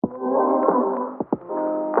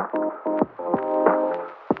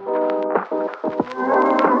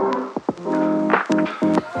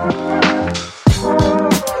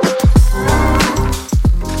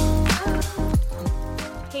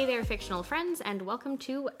Hello, friends, and welcome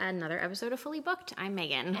to another episode of Fully Booked. I'm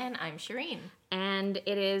Megan. And I'm Shireen. And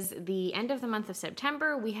it is the end of the month of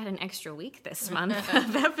September. We had an extra week this month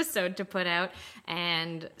of episode to put out.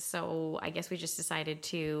 And so I guess we just decided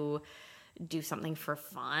to do something for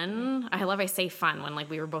fun. I say fun when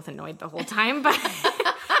we were both annoyed the whole time, but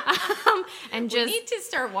and just we need to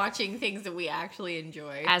start watching things that we actually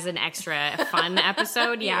enjoy as an extra fun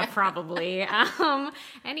episode. Yeah, probably.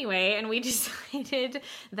 Anyway, and we decided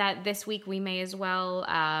that this week we may as well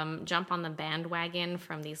jump on the bandwagon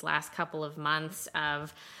from these last couple of months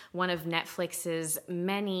of one of Netflix's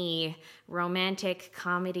many romantic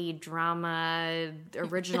comedy drama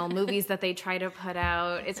original movies that they try to put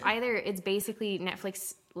out. It's basically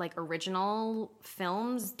Netflix original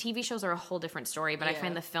films. TV shows are a whole different story, but I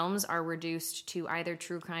find the films are reduced to either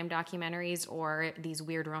true crime documentaries or these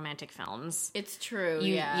weird romantic films. It's true.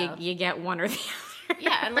 You get one or the other.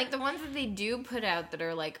 Yeah, and the ones that they do put out that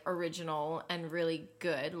are original and really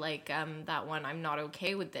good, that one, I'm Not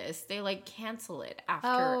Okay With This, they cancel it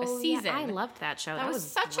after a season. Yeah, I loved that show. That was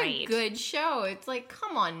such great. A good show. It's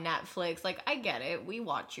come on, Netflix. I get it. We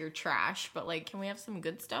watch your trash, but can we have some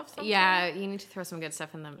good stuff sometime? Yeah, you need to throw some good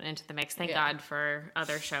stuff into the mix. Thank God for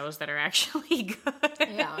other shows that are actually good.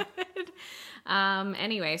 Yeah.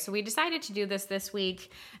 Anyway, so we decided to do this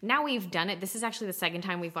week. Now we've done it. This is actually the second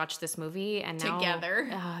time we've watched this movie, and now together.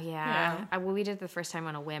 Oh yeah. We did it the first time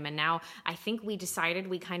on a whim, and now I think we decided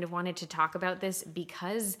we kind of wanted to talk about this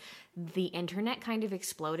because the internet kind of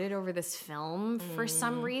exploded over this film for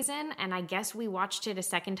some reason, and I guess we watched it a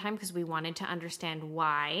second time because we wanted to understand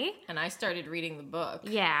why. And I started reading the book.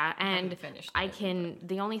 Yeah, and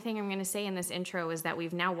the only thing I'm going to say in this intro is that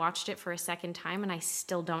we've now watched it for a second time, and I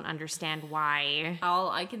still don't understand why. All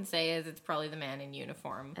I can say is it's probably the man in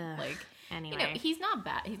uniform. Anyway, he's not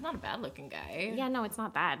bad. He's not a bad looking guy. Yeah, no, it's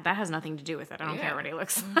not bad. That has nothing to do with it. I don't care what he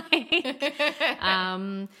looks like.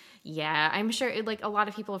 Yeah, I'm sure a lot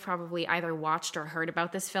of people have probably either watched or heard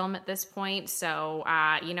about this film at this point. So,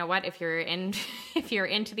 you know what? If you're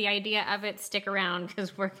into the idea of it, stick around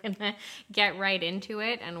because we're gonna get right into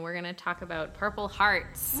it, and we're gonna talk about Purple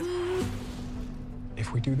Hearts.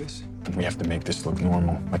 If we do this, we have to make this look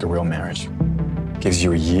normal, like a real marriage. Gives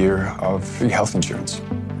you a year of free health insurance.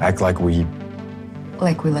 Act like we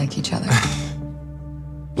like each other.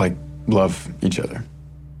 Love each other.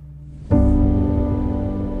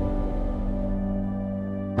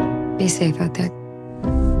 Be safe out there.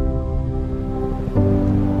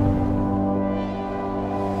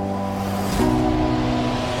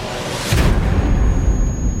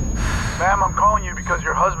 Ma'am, I'm calling you because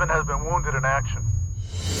your husband has been wounded in action.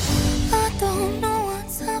 I don't know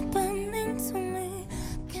what's happening to me.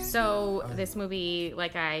 So this movie,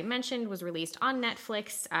 like I mentioned, was released on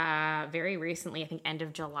Netflix very recently, I think end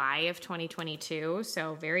of July of 2022.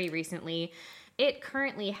 So very recently. It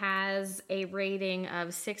currently has a rating of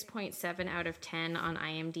 6.7 out of 10 on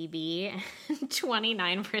IMDb and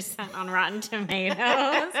 29% on Rotten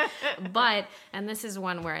Tomatoes. And this is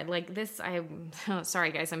one where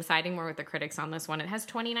sorry guys, I'm siding more with the critics on this one. It has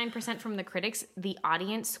 29% from the critics. The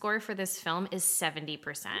audience score for this film is 70%.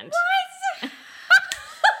 What?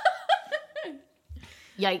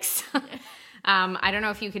 Yikes. I don't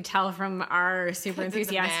know if you could tell from our super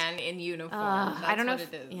enthusiastic man in uniform. I don't know what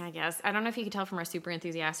it is. Yeah, I guess. I don't know if you could tell from our super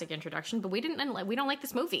enthusiastic introduction, but we don't like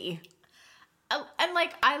this movie. Oh, and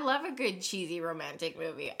I love a good cheesy romantic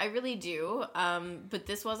movie. I really do. But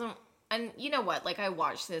this wasn't. And you know what? I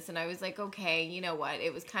watched this and I was like, okay, you know what?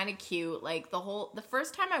 It was kind of cute. The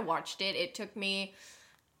first time I watched it, it took me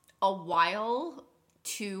a while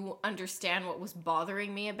to understand what was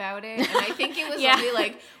bothering me about it. And I think it was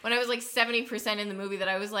only when I was 70% in the movie that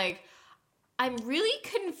I was I'm really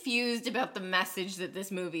confused about the message that this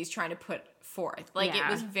movie is trying to put forth. It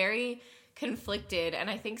was very conflicted. And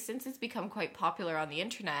I think since it's become quite popular on the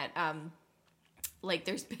internet,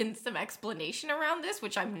 there's been some explanation around this,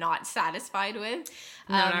 which I'm not satisfied with.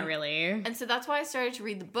 No, not really. And so that's why I started to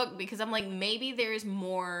read the book, because I'm maybe there's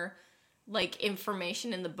more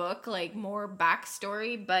information in the book, more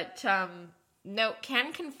backstory, but no,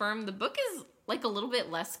 can confirm the book is a little bit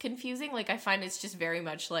less confusing. I find it's just very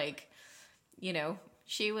much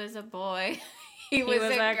she was a boy, he was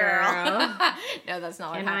a girl. No, that's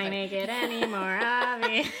not what happened. Can I make it any more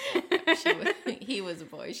obvious? He was a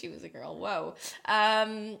boy, she was a girl. Whoa.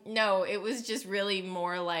 No, it was just really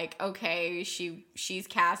more okay, she's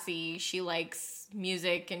Cassie, she likes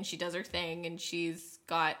music and she does her thing and she's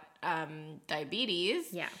got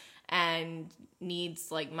diabetes, and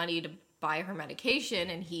needs money to buy her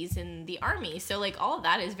medication, and he's in the army, so all of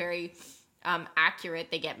that is very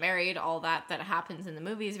accurate. They get married, all that happens in the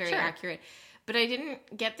movie is very accurate. but I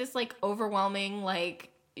didn't get this like overwhelming, like,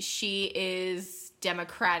 she is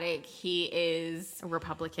Democratic, he is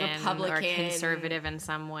Republican or conservative in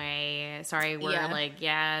some way. Sorry, we're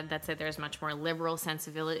that's it. There's much more liberal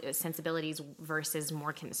sensibilities versus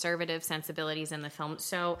more conservative sensibilities in the film.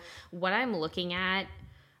 So what I'm looking at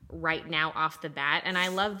right now off the bat, and I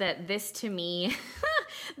love that this to me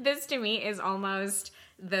is almost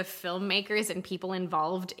the filmmakers and people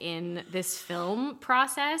involved in this film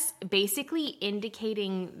process basically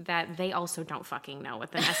indicating that they also don't fucking know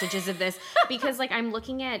what the message is of this. Because like I'm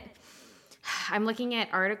looking at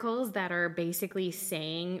articles that are basically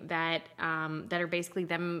saying that that are basically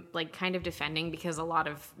them like kind of defending, because a lot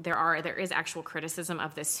of there is actual criticism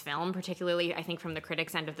of this film, particularly I think from the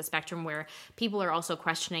critics end of the spectrum, where people are also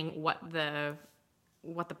questioning what the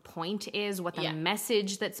point is, what the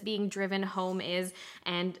message that's being driven home is.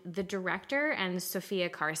 And the director and Sophia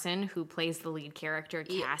Carson, who plays the lead character,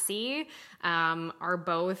 Cassie, are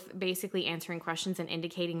both basically answering questions and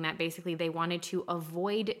indicating that basically they wanted to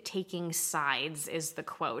avoid taking sides, is the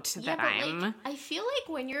quote I feel like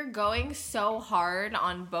when you're going so hard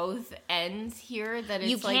on both ends here that it's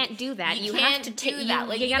you can't do that. You have to do that.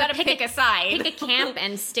 Like, you gotta pick a side. Pick a camp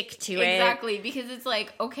and stick to it. Exactly, because it's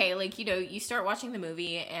like, okay, like, you know, you start watching the movie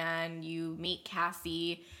and you meet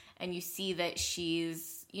Cassie and you see that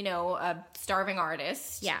she's, you know, a starving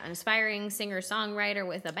artist. Yeah, an aspiring singer-songwriter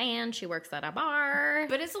with a band. She works at a bar.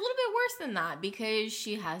 But it's a little bit worse than that because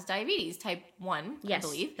she has diabetes, type 1, yes, I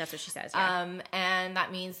believe. That's what she says, yeah. And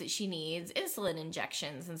that means that she needs insulin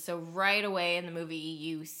injections. And so right away in the movie,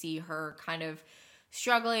 you see her kind of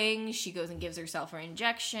struggling. She goes and gives herself her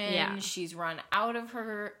injection. Yeah. She's run out of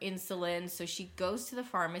her insulin, so she goes to the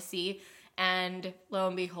pharmacy. And lo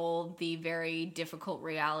and behold, the very difficult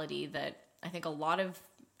reality that I think a lot of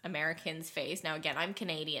Americans face. Now, again, I'm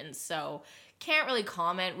Canadian, so can't really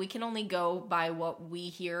comment. We can only go by what we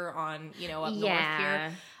hear on, you know, up north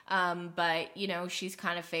here. But, you know, she's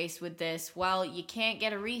kind of faced with this. Well, you can't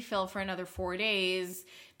get a refill for another 4 days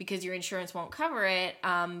because your insurance won't cover it.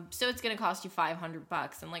 So it's going to cost you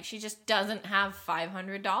 $500. And like, she just doesn't have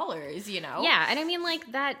 $500, you know? Yeah. And I mean,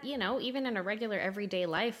 like that, you know, even in a regular everyday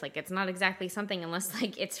life, like it's not exactly something unless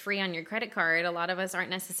like it's free on your credit card. A lot of us aren't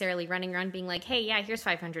necessarily running around being like, hey, yeah, here's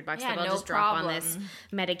 $500 that I'll just drop on this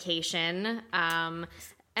medication.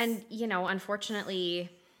 And, you know, unfortunately,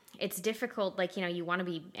 it's difficult. Like, you know, you want to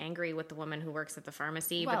be angry with the woman who works at the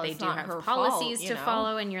pharmacy, but they do have policies to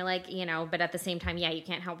follow. And you're like, you know, but at the same time, yeah, you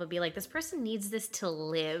can't help but be like, this person needs this to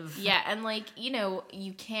live. Yeah. And like, you know,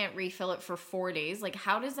 you can't refill it for 4 days. Like,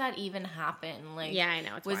 how does that even happen? Like, yeah, I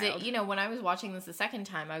know. It's wild. It, you know, when I was watching this the second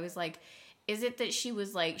time, I was like, is it that she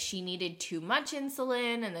was like, she needed too much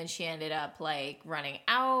insulin and then she ended up like running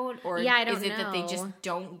out? Or yeah, I don't is it know. That they just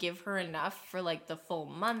don't give her enough for like the full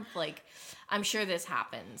month? Like, I'm sure this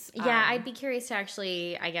happens. Yeah, I'd be curious to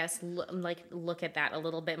actually, I guess, look at that a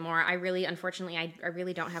little bit more. I really, unfortunately, I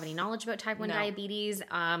really don't have any knowledge about type 1 diabetes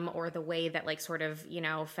or the way that like sort of, you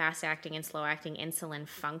know, fast acting and slow acting insulin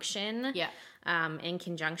function. Yeah. In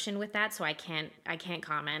conjunction with that, so I can't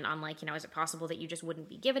comment on like, you know, is it possible that you just wouldn't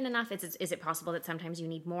be given enough? Is it possible that sometimes you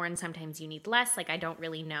need more and sometimes you need less? Like, I don't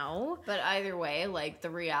really know. But either way, like the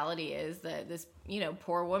reality is that this, you know,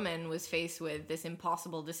 poor woman was faced with this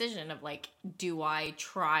impossible decision of like, do I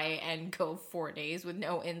try and go 4 days with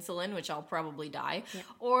no insulin, which I'll probably die,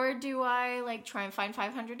 or do I like try and find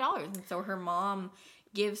 $500? And so her mom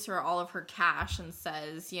gives her all of her cash and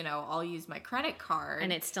says, you know, I'll use my credit card.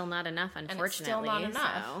 And it's still not enough, unfortunately. And it's still not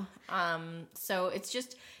enough. So it's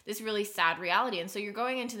just this really sad reality. And so you're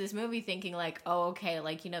going into this movie thinking like, oh, okay,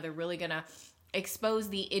 like, you know, they're really going to expose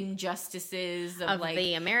the injustices of like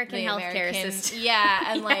the American healthcare system.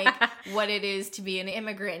 Yeah, and like what it is to be an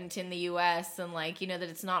immigrant in the US, and like, you know, that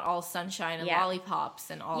it's not all sunshine and lollipops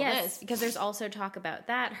and all this. Because there's also talk about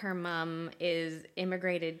that. Her mom is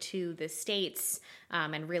immigrated to the States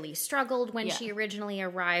and really struggled when she originally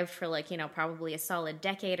arrived for like, you know, probably a solid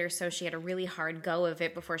decade or so. She had a really hard go of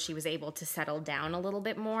it before she was able to settle down a little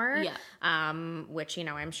bit more. Yeah. Which, you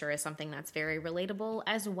know, I'm sure is something that's very relatable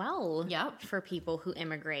as well. Yep. For people who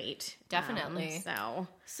immigrate. Definitely.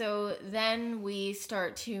 So then we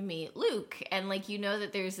start to meet Luke, and like, you know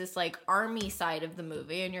that there's this like army side of the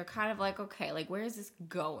movie, and you're kind of like, okay, like where is this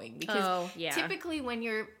going? Because typically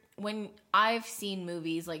when I've seen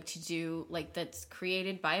movies like to do like that's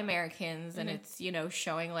created by Americans and it's, you know,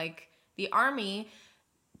 showing like the army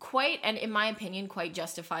quite, and in my opinion, quite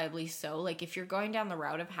justifiably so. Like if you're going down the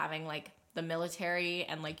route of having like the military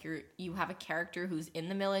and like you have a character who's in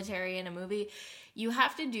the military in a movie, you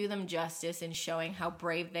have to do them justice in showing how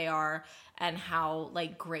brave they are and how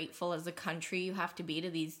like grateful as a country you have to be to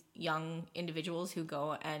these young individuals who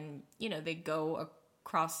go and, you know, they go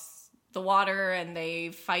across the water and they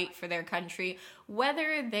fight for their country,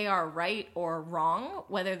 whether they are right or wrong,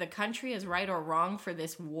 whether the country is right or wrong for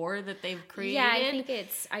this war that they've created. Yeah,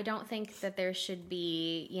 I don't think that there should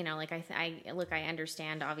be, you know, like I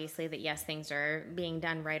understand obviously that yes, things are being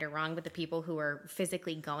done right or wrong, but the people who are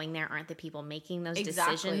physically going there aren't the people making those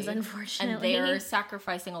decisions, unfortunately. And they're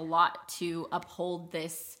sacrificing a lot to uphold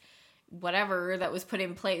this whatever that was put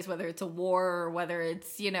in place, whether it's a war or whether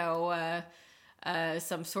it's, you know,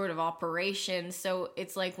 some sort of operation. So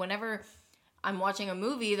it's like whenever I'm watching a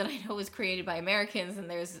movie that I know was created by Americans and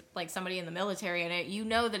there's like somebody in the military in it, you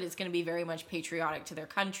know that it's going to be very much patriotic to their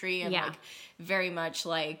country and like very much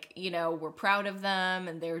like, you know, we're proud of them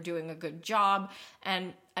and they're doing a good job.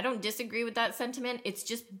 And I don't disagree with that sentiment. It's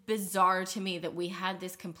just bizarre to me that we had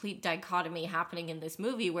this complete dichotomy happening in this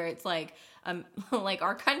movie where it's like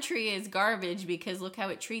our country is garbage because look how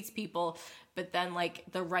it treats people. But then, like,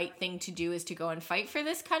 the right thing to do is to go and fight for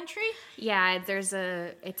this country? Yeah,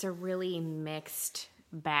 it's a really mixed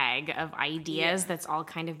bag of ideas that's all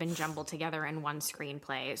kind of been jumbled together in one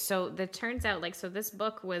screenplay. So that turns out, like, so this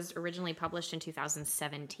book was originally published in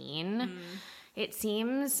 2017. It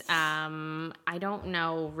seems, I don't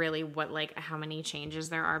know really what, like, how many changes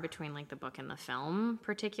there are between, like, the book and the film,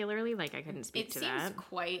 particularly. Like, I couldn't speak to that. It seems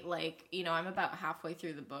quite, like, you know, I'm about halfway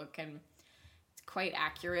through the book, and quite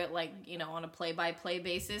accurate, like, you know, on a play-by-play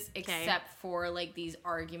basis, except for like these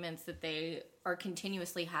arguments that they are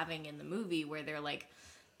continuously having in the movie where they're like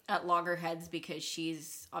at loggerheads because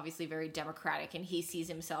she's obviously very democratic and he sees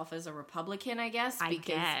himself as a Republican, I guess,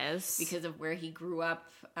 because of where he grew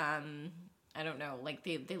up. I don't know, like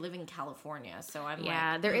they live in California, so I'm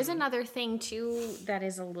there is another thing too that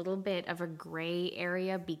is a little bit of a gray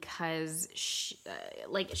area because she's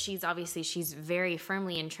very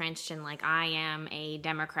firmly entrenched in like, I am a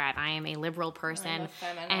Democrat, I am a liberal person,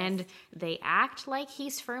 and they act like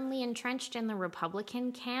he's firmly entrenched in the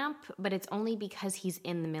Republican camp, but it's only because he's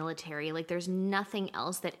in the military. Like there's nothing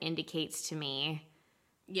else that indicates to me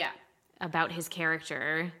about his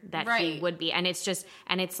character that he would be. And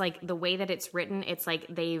it's like the way that it's written, it's like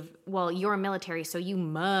you're military, so you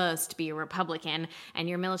must be a Republican, and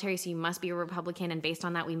you're military, so you must be a Republican, and based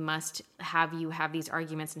on that, we must have you have these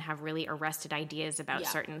arguments and have really arrested ideas about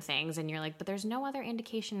certain things. And you're like, but there's no other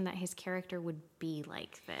indication that his character would be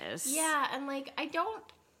like this. Yeah, and like, I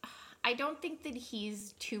don't think that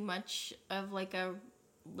he's too much of like a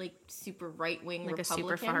super right-wing like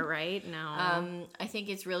Republican. A super far right. No, I think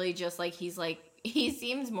it's really just like he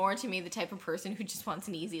seems more to me the type of person who just wants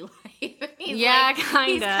an easy life. He's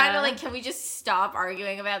kind of like, can we just stop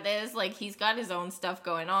arguing about this? Like he's got his own stuff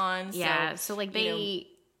going on. So like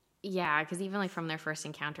because even like from their first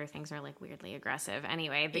encounter, things are like weirdly aggressive.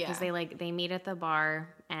 Anyway, because they meet at the bar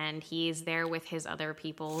and he's there with his other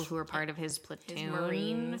people who are part of his platoon. His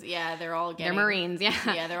Marines. Yeah, they're Marines. Yeah.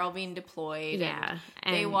 Yeah, they're all being deployed. Yeah.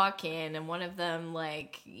 And they walk in and one of them,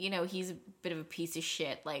 like, you know, he's a bit of a piece of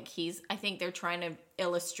shit. Like I think they're trying to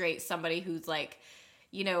illustrate somebody who's like,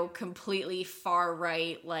 you know, completely far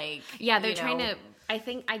right, like. Yeah, they're trying to.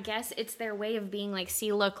 I guess it's their way of being like,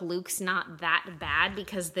 see, look, Luke's not that bad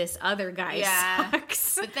because this other guy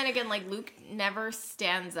sucks. But then again, like, Luke never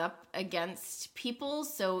stands up against people,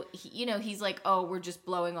 so he's like, oh, we're just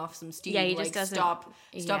blowing off some steam. Yeah, he like, just doesn't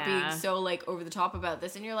stop being so like over the top about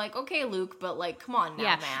this. And you're like, okay, Luke, but like, come on now,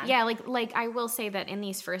 man. Yeah, like I will say that in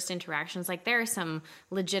these first interactions, like there are some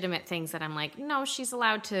legitimate things that I'm like, no, she's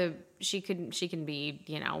allowed to. She can be,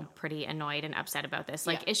 you know, pretty annoyed and upset about this.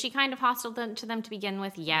 Like, is she kind of hostile to them to begin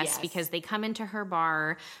with? Yes, because they come into her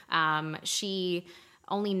bar. She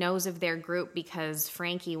only knows of their group because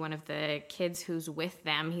Frankie, one of the kids who's with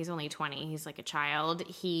them, he's only 20. He's like a child.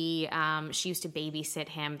 She used to babysit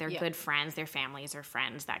him. They're good friends. Their families are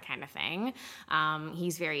friends, that kind of thing.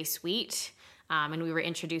 He's very sweet. And we were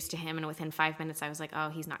introduced to him, and within 5 minutes, I was like, "Oh,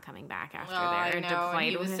 he's not coming back after they're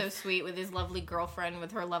deployed." He was so sweet with his lovely girlfriend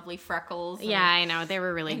with her lovely freckles. Yeah, I know, they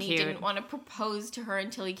were really cute. He didn't want to propose to her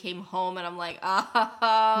until he came home, and I'm like, "Oh,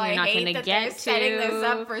 you're not going to get setting this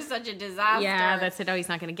up for such a disaster." Yeah, that's it. Oh, he's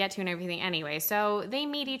not going to get to and everything. Anyway, so they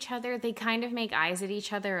meet each other. They kind of make eyes at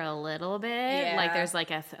each other a little bit. Like there's like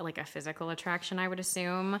a physical attraction, I would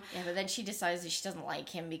assume. Yeah, but then she decides that she doesn't like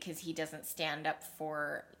him because he doesn't stand up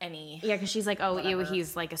for any. Yeah, because she's like, oh, ew, whatever.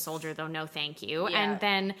 he's like a soldier though. No, thank you. Yeah. And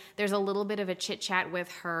then there's a little bit of a chit chat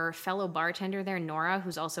with her fellow bartender there, Nora,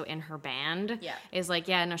 who's also in her band. Yeah. Is like,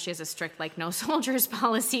 yeah, no, she has a strict like no soldiers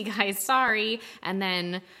policy, guys. Sorry. And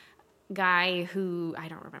then guy who I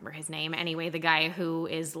don't remember his name. Anyway, the guy who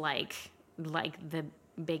is like the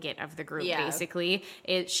bigot of the group, Yeah. basically.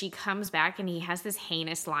 She comes back and he has this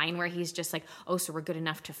heinous line where he's just like, oh, so we're good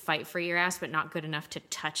enough to fight for your ass, but not good enough to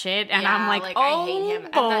touch it. And I'm like, oh, I hate him.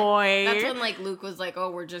 And boy. that's when like Luke was like,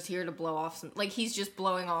 oh, we're just here to blow off some, like he's just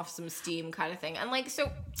blowing off some steam kind of thing. And like,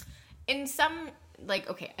 so in some, like,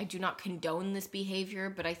 okay, I do not condone this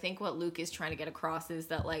behavior, but I think what Luke is trying to get across is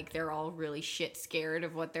that like they're all really shit scared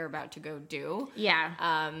of what they're about to go do. Yeah.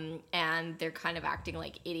 And they're kind of acting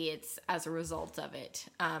like idiots as a result of it.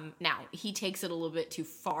 Now, he takes it a little bit too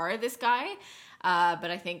far, this guy,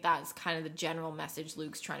 but I think that's kind of the general message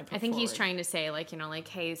Luke's trying to put I think he's forward. trying to say, like, you know, like,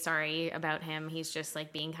 hey, sorry about him. He's just,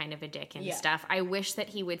 like, being kind of a dick and Yeah. stuff. I wish that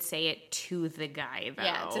he would say it to the guy, though.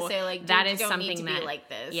 Yeah, to say, like, that dude, is you don't need something to be that, like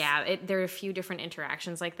this. Yeah, there are a few different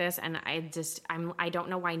interactions like this, and I don't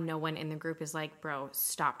know why no one in the group is like, bro,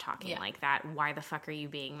 stop talking Yeah. like that. Why the fuck are you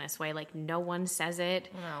being this way? Like, no one says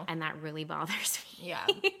it, No. and that really bothers me. Yeah.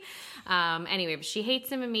 Anyway, but she hates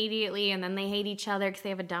him immediately, and then they hate each other because they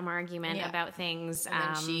have a dumb argument Yeah. about things.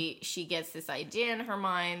 And then she gets this idea in her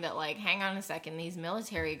mind that, like, hang on a second, these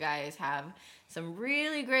military guys have some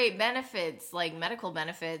really great benefits, like medical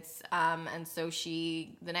benefits. And so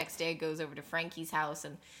she, the next day, goes over to Frankie's house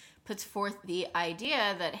and puts forth the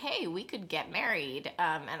idea that, hey, we could get married,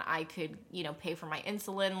 and I could, you know, pay for my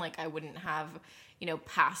insulin. Like, I wouldn't have, you know,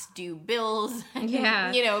 past due bills. And,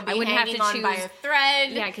 Yeah. you know, be I wouldn't have hanging to on by choose- a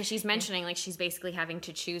thread. Yeah, because she's mentioning like she's basically having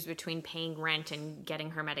to choose between paying rent and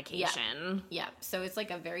getting her medication. Yeah, so it's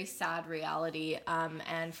like a very sad reality.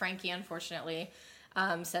 And Frankie, unfortunately,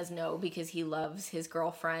 says no because he loves his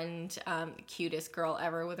girlfriend, cutest girl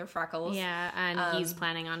ever with her freckles. Yeah, and he's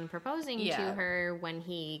planning on proposing to yeah. her when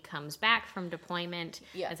he comes back from deployment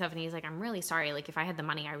Yeah. and stuff. And he's like, I'm really sorry. Like, if I had the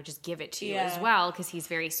money, I would just give it to you Yeah. as well, because he's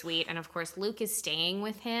very sweet. And of course, Luke is staying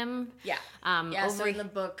with him. Yeah. So in the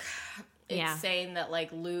book, it's Yeah. saying that, like,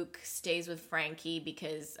 Luke stays with Frankie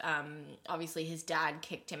because obviously his dad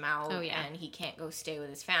kicked him out. Oh, yeah. And he can't go stay with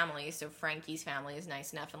his family. So Frankie's family is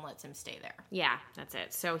nice enough and lets him stay there. Yeah, that's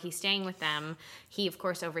it. So he's staying with them. He, of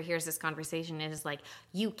course, overhears this conversation and is like,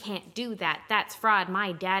 you can't do that. That's fraud.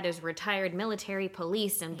 My dad is retired military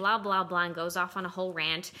police and blah, blah, blah, and goes off on a whole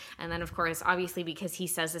rant. And then, of course, obviously, because he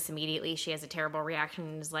says this immediately, she has a terrible reaction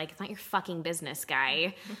and is like, it's not your fucking business,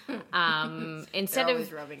 guy. Instead They're of...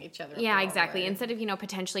 always rubbing each other up Yeah, the wrong exactly. way. Instead of, you know,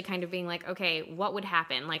 potentially kind of being like, okay, what would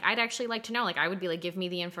happen? Like, I'd actually like to know. Like, I would be like, give me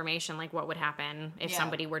the information. Like, what would happen if Yeah.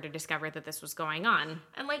 somebody were to discover that this was going on?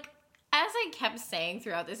 And, like, as I kept saying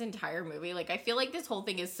throughout this entire movie, like, I feel like this whole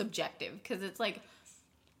thing is subjective because it's like,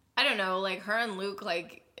 I don't know, like, her and Luke,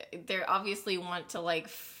 like, they obviously want to, like,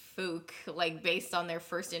 fook, like, based on their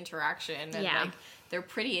first interaction. And, Yeah. like, they're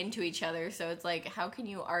pretty into each other. So it's like, how can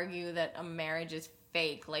you argue that a marriage is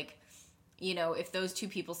fake? Like, you know, if those two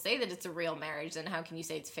people say that it's a real marriage, then how can you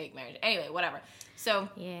say it's fake marriage? Anyway, whatever. So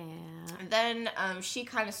Yeah. then she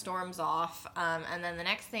kind of storms off, and then the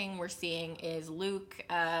next thing we're seeing is Luke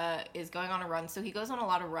is going on a run. So he goes on a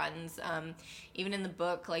lot of runs. Even in the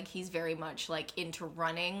book, like, he's very much, like, into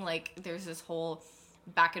running. Like, there's this whole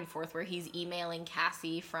back and forth where he's emailing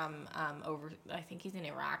Cassie from over, I think he's in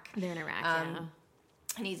Iraq. They're in Iraq, yeah.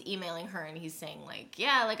 And he's emailing her and he's saying, like,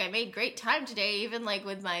 yeah, like, I made great time today, even, like,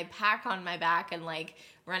 with my pack on my back and, like,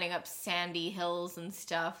 running up sandy hills and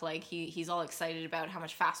stuff. Like, he's all excited about how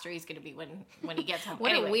much faster he's going to be when he gets home.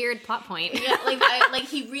 What Anyway. a weird plot point. Yeah, like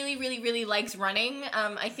he really, really, really likes running.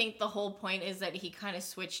 I think the whole point is that he kind of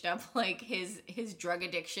switched up, like, his drug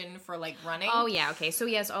addiction for, like, running. Oh, yeah, okay. So,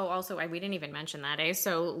 yes, also, we didn't even mention that, eh?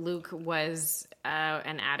 So, Luke was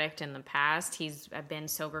an addict in the past. He's been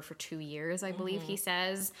sober for 2 years, I believe he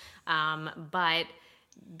says. But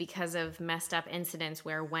because of messed up incidents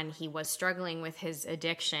where when he was struggling with his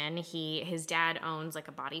addiction, his dad owns, like,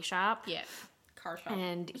 a body shop. Yeah. Car shop.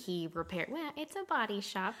 And he repaired... Well, it's a body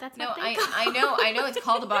shop. That's No, what they I know it's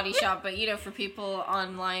called a body shop, but, you know, for people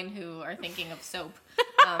online who are thinking of soap.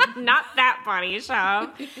 Not that body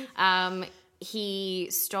shop. He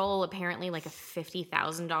stole apparently like a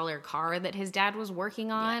 $50,000 car that his dad was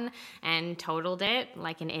working on and totaled it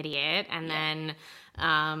like an idiot. And then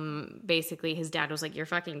basically his dad was like, you're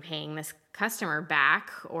fucking paying this customer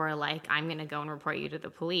back, or like, I'm going to go and report you to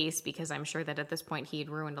the police, because I'm sure that at this point he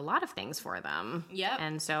had ruined a lot of things for them. Yep.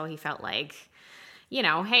 And so he felt like, you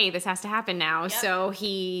know, hey, this has to happen now. Yep.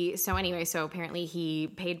 So apparently he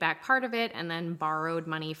paid back part of it and then borrowed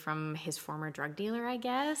money from his former drug dealer, I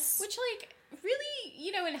guess. Which, like, really,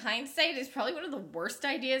 you know, in hindsight, is probably one of the worst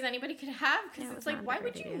ideas anybody could have, because Yeah, it's like, why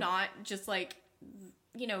would you not just, like,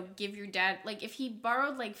 you know, give your dad, like, if he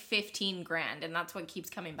borrowed, like, 15 grand, and that's what keeps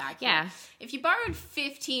coming back here. Yeah. If you borrowed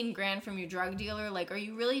 15 grand from your drug dealer, like, are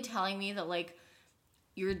you really telling me that, like,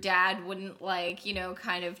 your dad wouldn't, like, you know,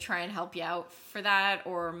 kind of try and help you out for that?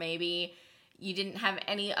 Or maybe you didn't have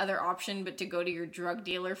any other option but to go to your drug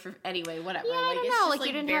dealer for, anyway, whatever. Yeah, I like, don't it's know. just, Like, like,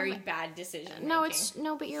 you didn't very have- bad decision No,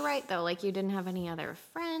 making. but you're right though. Like, you didn't have any other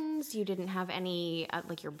friends. You didn't have any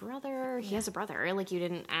like your brother. He has a brother. Like, you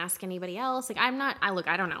didn't ask anybody else. Like, I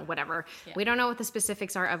don't know. Whatever. Yeah. We don't know what the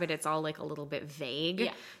specifics are of it. It's all like a little bit vague.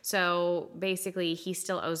 Yeah. So basically, he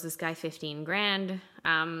still owes this guy 15 grand.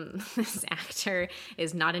 This actor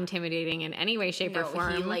is not intimidating in any way, shape, or No,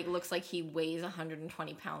 form. he, like, looks like he weighs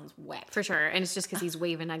 120 pounds wet. For sure. And it's just because he's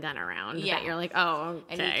waving a gun around Yeah. that you're like, oh,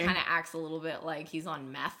 okay. And he kind of acts a little bit like he's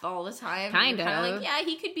on meth all the time. Kind You're kinda of. like, yeah,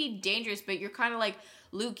 he could be dangerous, but you're kind of like,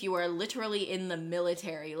 Luke, you are literally in the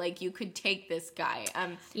military. Like, you could take this guy.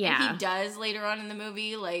 Yeah. And he does later on in the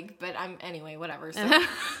movie, like, but anyway, whatever. So,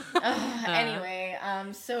 anyway,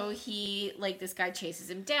 so he, like, this guy chases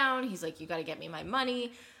him down. He's like, you got to get me my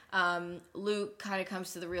money. Luke kind of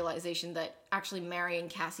comes to the realization that actually marrying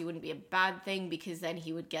Cassie wouldn't be a bad thing, because then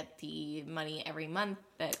he would get the money every month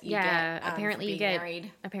that you get. Apparently for you being get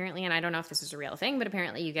married. apparently, and I don't know if this is a real thing, but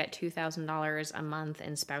apparently you get $2,000 a month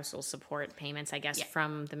in spousal support payments, I guess, Yeah.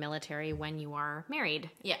 from the military when you are married.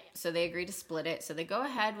 Yeah, so they agree to split it. So they go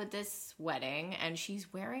ahead with this wedding, and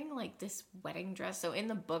she's wearing, like, this wedding dress. So in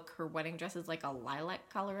the book, her wedding dress is like a lilac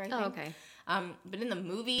color, I think. Oh, okay. But in the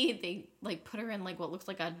movie, they, like, put her in, like, what looks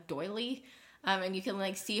like a doily. And you can,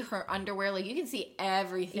 like, see her underwear. Like, you can see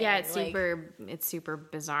everything. Yeah, it's like, super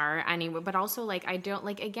bizarre. Anyway, but also, like, I don't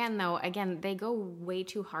like, again, they go way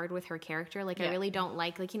too hard with her character. Like, I Yeah. really don't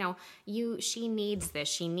like, you know, she needs this.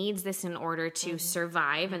 She needs this in order to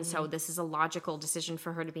survive. And so this is a logical decision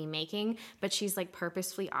for her to be making. But she's, like,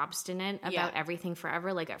 purposefully obstinate about Yeah. everything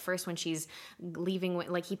forever. Like, at first when she's leaving,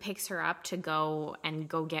 like, he picks her up to go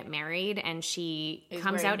get married, and she is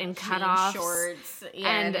comes wearing out in jean cutoffs shorts,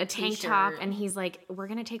 and a tank top, t-shirt. and he's like, we're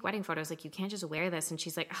gonna take wedding photos, like, you can't just wear this. And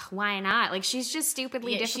she's like, ugh, why not? Like, she's just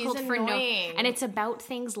stupidly Yeah, she's difficult for no. annoying. And it's about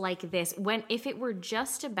things like this. If it were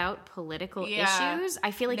just about political Yeah. issues,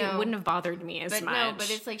 I feel like it No. wouldn't have bothered me as But much. no, but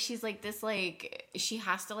it's like she's like this, like, she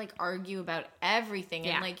has to, like, argue about everything.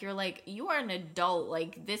 And Yeah. like, you're like, you are an adult.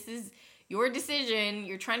 Like, this is your decision.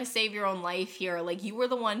 You're trying to save your own life here. Like, you were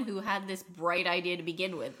the one who had this bright idea to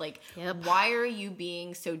begin with. Like, Yep. why are you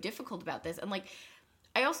being so difficult about this? And like,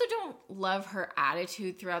 I also don't love her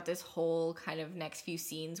attitude throughout this whole kind of next few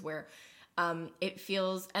scenes where it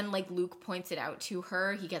feels, and like Luke points it out to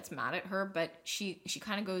her, he gets mad at her, but she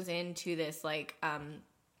kind of goes into this, like,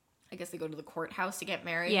 I guess they go to the courthouse to get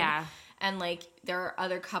married. Yeah. And like, there are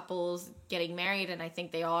other couples getting married, and I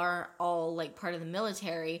think they are all like part of the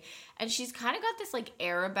military. And she's kind of got this like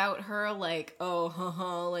air about her, like,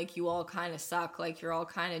 oh, like, you all kind of suck, like, you're all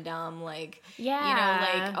kind of dumb, like, Yeah. you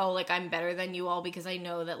know, like, oh, like, I'm better than you all because I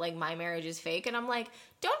know that, like, my marriage is fake. And I'm like,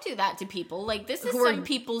 don't do that to people. Like, this is Who are- some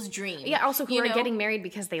people's dream. yeah, also who you are know? getting married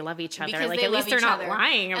because they love each other. Because Like, they at least love they're each not other.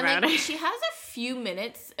 lying And, about like, it. she has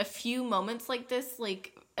a few moments like this,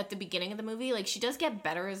 like, at the beginning of the movie. Like, she does get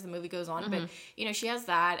better as the movie goes on, Mm-hmm. but, you know, she has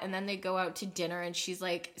that, and then they go out to dinner, and she's,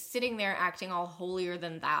 like, sitting there acting all holier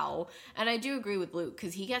than thou. And I do agree with Luke,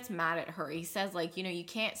 because he gets mad at her. He says, like, you know, you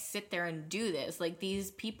can't sit there and do this. Like,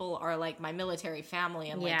 these people are, like, my military family,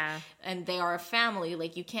 and, like, Yeah. and they are a family.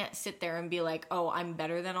 Like, you can't sit there and be like, oh, I'm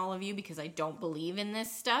better than all of you because I don't believe in this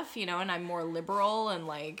stuff, you know, and I'm more liberal, and,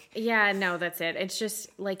 like... Yeah, no, that's it. It's just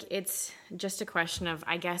like, it's just a question of,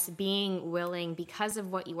 I guess, being willing, because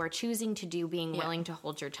of what you are choosing to do, being willing to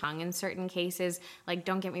hold your tongue in certain cases. Like,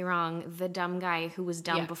 don't get me wrong, the dumb guy who was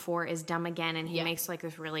dumb Yeah. before is dumb again, and he Yeah. makes like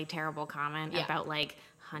this really terrible comment Yeah. about like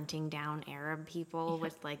hunting down Arab people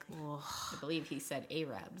with like, ugh. I believe he said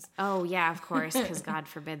Arabs. Oh yeah, of course, because God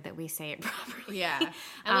forbid that we say it properly. Yeah,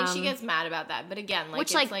 and like, she gets mad about that, but again, like,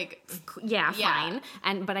 Which, it's like, like Yeah, Yeah.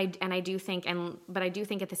 fine. But I do think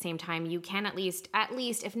at the same time, you can at least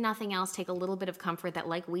if nothing else, take a little bit of comfort that,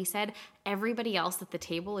 like we said, everybody else at the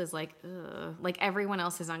table is like, ugh. Like, everyone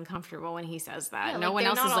else is uncomfortable when he says that. Yeah, No like, one they're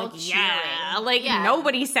else is not all like, yeah. cheering. Like, Yeah.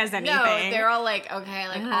 nobody says anything. no, they're all like, okay,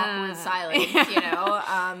 like, awkward silence, you know.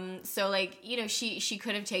 So like, you know, she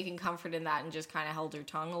could have taken comfort in that and just kind of held her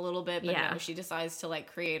tongue a little bit, but Yeah. no, she decides to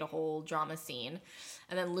like create a whole drama scene,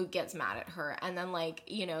 and then Luke gets mad at her, and then like,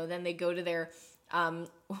 you know, then they go to their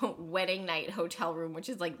wedding night hotel room, which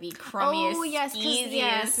is like the crummiest,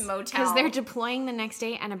 easiest motel. Because they're deploying the next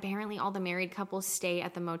day, and apparently all the married couples stay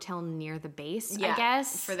at the motel near the base, I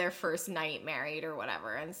guess. For their first night married or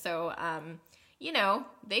whatever. And so, you know,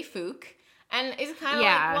 they fook. And it's kind of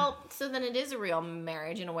like, well, so then it is a real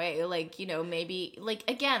marriage in a way. Like, you know, maybe, like,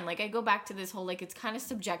 again, like, I go back to this whole, like, it's kind of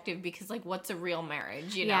subjective because, like, what's a real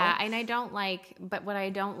marriage, you know? Yeah, and I don't like, but what I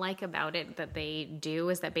don't like about it that they do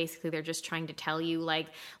is that basically they're just trying to tell you, like,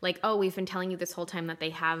 oh, we've been telling you this whole time that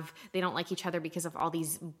they don't like each other because of all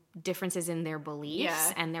these differences in their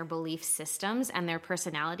beliefs and their belief systems and their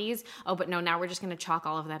personalities. Oh, but no, now we're just going to chalk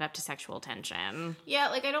all of that up to sexual tension. Yeah,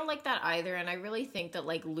 like, I don't like that either. And I really think that,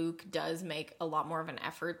 like, Luke does make a lot more of an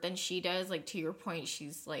effort than she does. Like, to your point,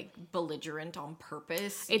 she's like belligerent on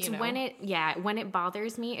purpose. It's, you know? when it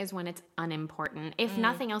bothers me is when it's unimportant. If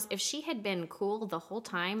nothing else, if she had been cool the whole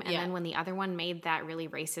time, and then when the other one made that really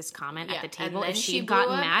racist comment at the table, if she'd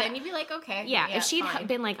gotten mad, then you'd be like, okay, if she'd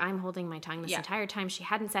been like, I'm holding my tongue this entire time, she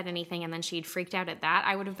hadn't said anything, and then she'd freaked out at that,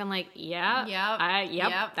 I would have been like,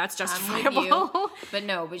 that's justifiable.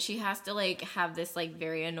 But she has to like have this like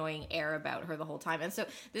very annoying air about her the whole time. And so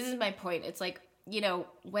this is my point. It's like, you know,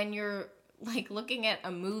 when you're like looking at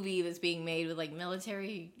a movie that's being made with like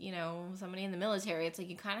military, you know, somebody in the military, it's like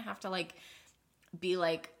you kind of have to like be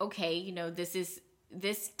like, okay, you know,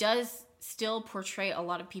 this does still portray a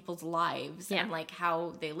lot of people's lives and like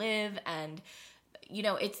how they live, and you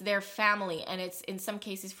know, it's their family, and it's in some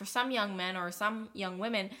cases for some young men or some young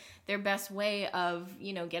women their best way of,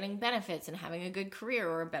 you know, getting benefits and having a good career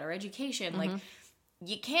or a better education. Like,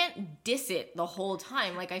 you can't diss it the whole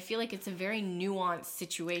time. Like, I feel like it's a very nuanced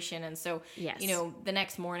situation. And so, you know, the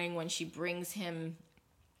next morning when she brings him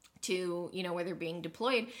to, you know, where they're being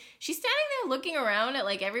deployed, she's standing there looking around at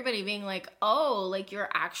like everybody being like, oh, like you're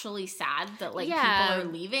actually sad that like people are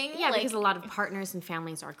leaving. Yeah, like, because a lot of partners and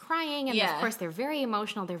families are crying, and of course they're very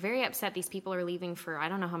emotional, they're very upset. These people are leaving for I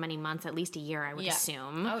don't know how many months, at least a year, I would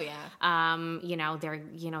assume. Oh yeah. You know,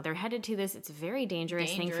 they're headed to this. It's a very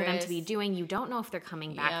dangerous thing for them to be doing. You don't know if they're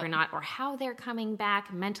coming back or not, or how they're coming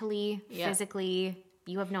back mentally, physically.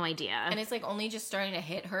 You have no idea. And it's like only just starting to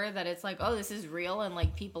hit her that it's like, oh, this is real, and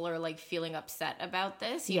like people are like feeling upset about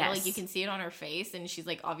this. You know, like you can see it on her face, and she's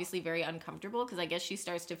like obviously very uncomfortable because I guess she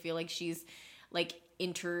starts to feel like she's like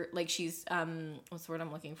she's what's the word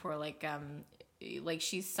I'm looking for? Like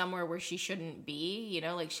she's somewhere where she shouldn't be, you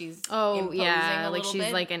know, like she's like she's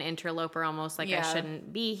bit. Like an interloper almost, like I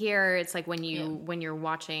shouldn't be here. It's like when you're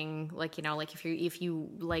watching, like, you know, like if you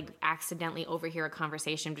like accidentally overhear a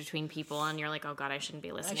conversation between people and you're like, oh god, I shouldn't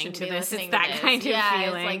be listening to this. It's that kind of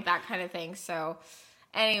feeling. It's like that kind of thing. So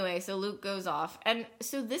anyway, so Luke goes off, and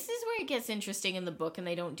so this is where it gets interesting in the book, and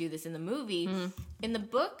they don't do this in the movie. In the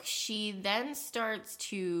book, she then starts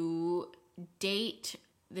to date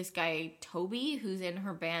this guy Toby, who's in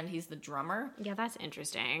her band. He's the drummer. Yeah, that's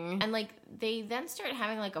interesting. And like they then start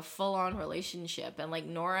having like a full-on relationship, and like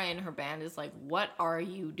Nora in her band is like, what are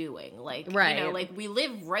you doing? Like, you know, like we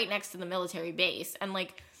live right next to the military base. And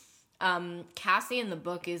like Cassie in the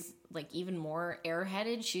book is like even more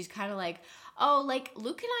airheaded. She's kind of like, oh, like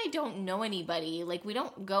Luke and I don't know anybody, like we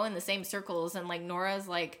don't go in the same circles. And like Nora's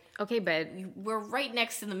like, okay, but we're right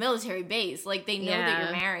next to the military base, like they know that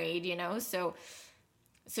you're married, you know.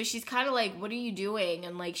 So she's kind of like, what are you doing?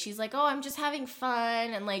 And like, she's like, oh, I'm just having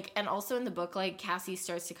fun. And like, and also in the book, like Cassie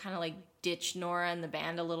starts to kind of like ditch Nora and the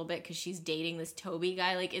band a little bit because she's dating this Toby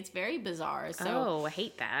guy. Like, it's very bizarre. So I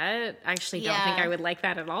hate that. I actually don't think I would like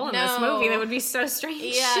that at all in this movie. That would be so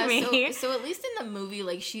strange to me. So at least in the movie,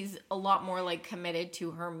 like she's a lot more like committed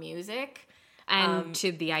to her music. And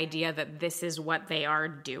to the idea that this is what they are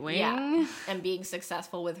doing. Yeah. And being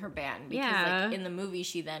successful with her band. Because like in the movie,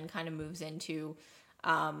 she then kind of moves into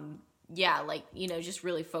like, you know, just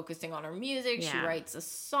really focusing on her music. She writes a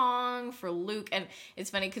song for Luke, and it's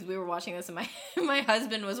funny because we were watching this, and my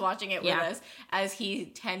husband was watching it with us, as he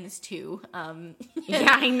tends to. Yeah,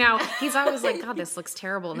 I know. He's always like, God, this looks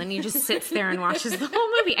terrible, and then he just sits there and watches the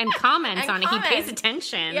whole movie and comments on it. He pays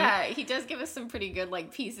attention. Yeah, he does give us some pretty good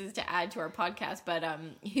like pieces to add to our podcast, but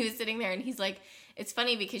he was sitting there and he's like, it's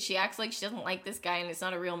funny because she acts like she doesn't like this guy and it's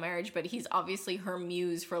not a real marriage, but he's obviously her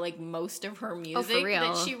muse for like most of her music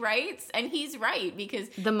that she writes. And he's right, because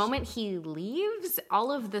the moment he leaves,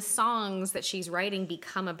 all of the songs that she's writing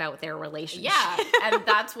become about their relationship. Yeah, and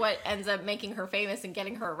that's what ends up making her famous and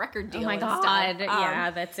getting her a record deal. Oh my god,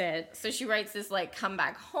 yeah, that's it. So she writes this like come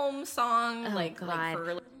back home song, like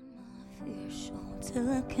for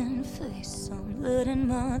till I can face them, letting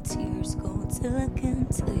my tears go till I can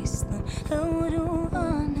taste them. How do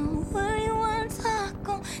I know where you want to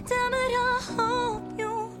go? Damn it, I hope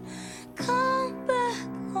you come back.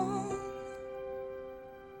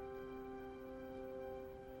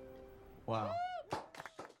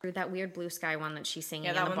 That weird Blue Sky one that she's singing Yeah,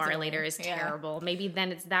 in that the one's bar annoying. later is Yeah. terrible. Maybe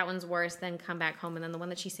then that one's worse, then Come Back Home, and then the one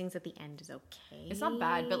that she sings at the end is okay. It's not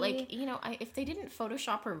bad, but like, you know, if they didn't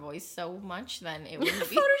Photoshop her voice so much, then it wouldn't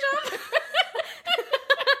be Photoshop.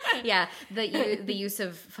 Yeah, the use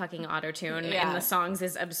of fucking autotune in Yeah. the songs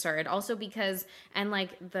is absurd. Also because, and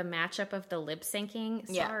like the matchup of the lip syncing,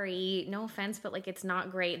 Yeah. sorry, no offense, but like it's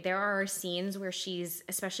not great. There are scenes where she's,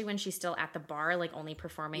 especially when she's still at the bar, like only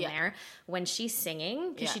performing Yeah. there, when she's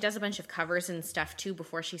singing, because Yeah. she does a bunch of covers and stuff too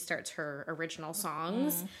before she starts her original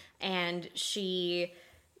songs, and she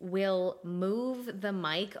will move the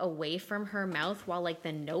mic away from her mouth while like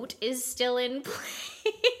the note is still in play.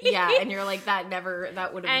 Yeah, and you're like, that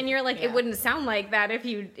would have... And you're like, yeah. it wouldn't sound like that if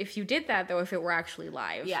you did that, though, if it were actually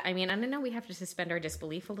live. Yeah. I mean, I know we have to suspend our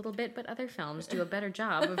disbelief a little bit, but other films do a better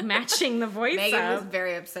job of matching the voice Megan up. was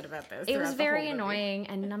very upset about this. It was throughout the very whole movie. annoying,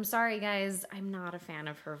 and I'm sorry, guys. I'm not a fan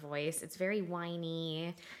of her voice. It's very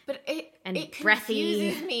whiny. But And it breathy.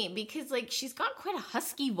 confuses me because, like, she's got quite a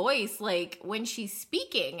husky voice, like, when she's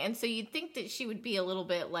speaking. And so you'd think that she would be a little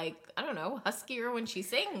bit, like, I don't know, huskier when she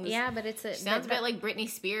sings. Yeah, but it's She sounds a bit like Britney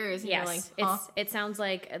Spears. And Yes, you're like, huh? it sounds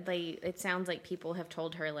like people have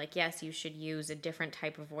told her like, yes, you should use a different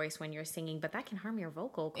type of voice when you're singing, but that can harm your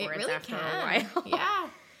vocal cords It really after can. a while. Yeah.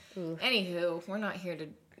 Anywho, we're not here to,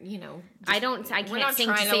 you know... I we're can't not sing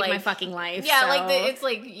to trying save my like- fucking life. Yeah, so. like it's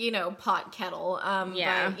like, you know, pot kettle.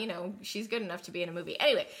 Yeah. But, you know, she's good enough to be in a movie.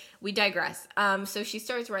 Anyway, we digress. So she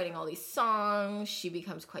starts writing all these songs. She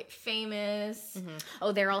becomes quite famous.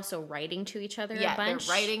 Oh, they're also writing to each other Yeah, a bunch.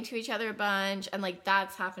 they're writing to each other a bunch. And, like,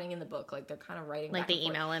 that's happening in the book. Like, they're kind of writing like back they and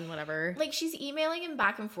forth. email and whatever. Like, she's emailing him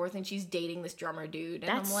back and forth, and she's dating this drummer dude. And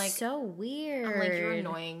That's I'm like, so weird. I'm like, you're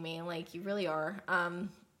annoying me. Like, you really are.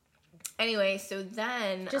 Anyway, so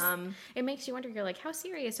then... Just, it makes you wonder. You're like, how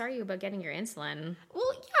serious are you about getting your insulin?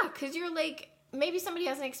 well, yeah, because you're like... Maybe somebody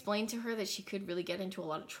hasn't explained to her that she could really get into a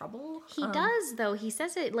lot of trouble. He does, though. He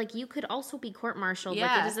says it like you could also be court-martialed. Like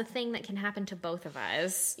Yeah. it is a thing that can happen to both of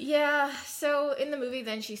us. Yeah, so in the movie,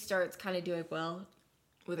 then she starts kind of doing well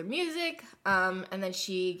with her music, and then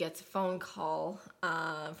she gets a phone call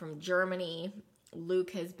from Germany.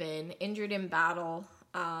 Luke has been injured in battle.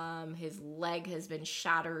 His leg has been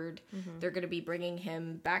shattered. They're going to be bringing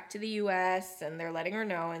him back to the U.S., and they're letting her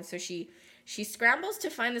know. And so she scrambles to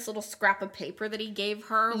find this little scrap of paper that he gave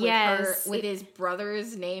her Yes. with his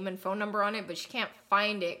brother's name and phone number on it, but she can't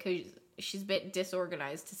find it because she's a bit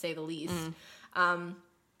disorganized, to say the least.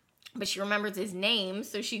 But she remembers his name,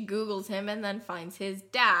 so she Googles him and then finds his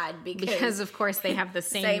dad Because of course they have the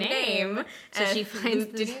same, name. So and she finds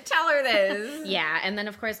Luke didn't tell her this. Yeah, and then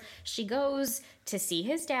of course she goes to see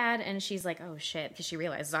his dad, and she's like, "Oh shit!" Because she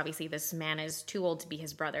realizes obviously this man is too old to be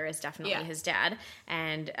his brother. Is definitely Yeah. his dad,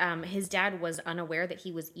 and his dad was unaware that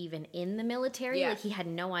he was even in the military. Yeah. Like he had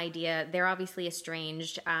no idea. They're obviously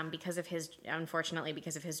estranged because of his, unfortunately,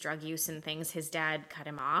 because of his drug use and things. His dad cut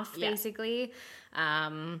him off Yeah. basically,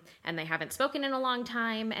 and they haven't spoken in a long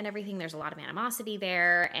time, and everything. There's a lot of animosity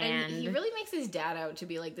there, And he really makes his dad out to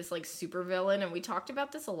be like this like super villain, and we talked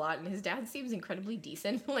about this a lot, and his dad seems incredibly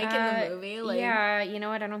decent in the movie. Like yeah, you know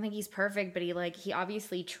what? I don't think he's perfect, but he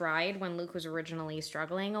obviously tried when Luke was originally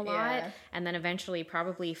struggling a lot, Yeah. and then eventually,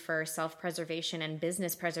 probably for self-preservation and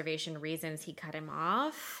business preservation reasons, he cut him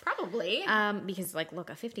off. probably. Because look,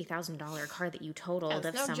 a $50,000 car that you totaled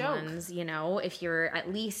That's if no joke. someone's, if you're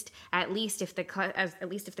at least if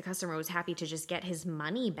the customer was happy to just get his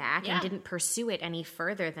money back Yeah. and didn't pursue it any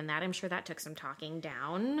further than that, I'm sure that took some talking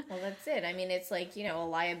down. Well, that's it. I mean, it's like, a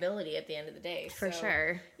liability at the end of the day. For So,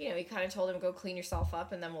 sure. He kind of told him, go clean yourself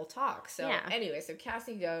up and then we'll talk. So Yeah. anyway, so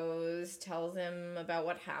Cassie goes, tells him about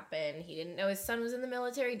what happened. He didn't know his son was in the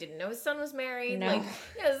military, didn't know his son was married. No.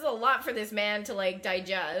 This is a lot for this man to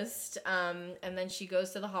digest. And then she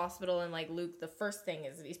goes to the hospital, and Luke, the first thing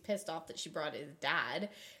is that he's pissed off that she brought his dad,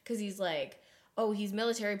 because he's like, oh, he's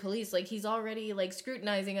military police. He's already,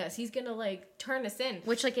 scrutinizing us. He's gonna, turn us in.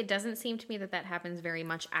 Which, it doesn't seem to me that happens very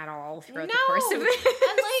much at all throughout No, the course of this.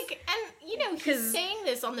 he's saying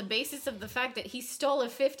this on the basis of the fact that he stole a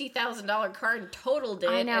 $50,000 car and totaled it.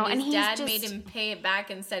 I know, and and his he's dad just- made him pay it back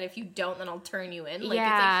and said, if you don't, then I'll turn you in. It's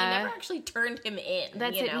Yeah. he never actually turned him in.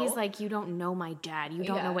 That's you it. know? He's like, you don't know my dad. You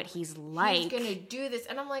don't Yeah. know what he's like. He's gonna do this,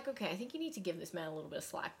 and I'm like, okay, I think you need to give this man a little bit of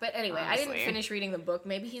slack. But anyway, I Honestly. didn't finish reading the book.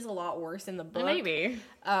 Maybe he's a lot worse in the book. Maybe.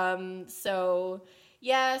 So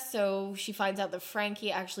she finds out that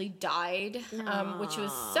Frankie actually died, which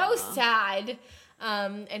was so sad.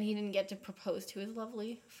 And he didn't get to propose to his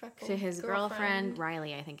lovely freckled to his girlfriend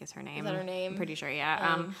Riley, I think is her name. Is that her name? I'm pretty sure,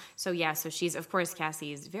 yeah. So she's, of course,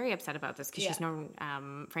 Cassie's very upset about this because she's known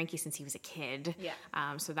Frankie since he was a kid. Yeah.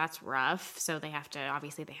 So that's rough. So they have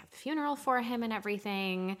the funeral for him and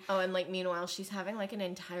everything. Oh, and like meanwhile, she's having like an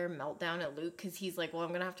entire meltdown at Luke because he's like, well,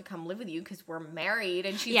 I'm gonna have to come live with you because we're married,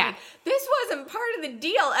 and she's like, this wasn't part of the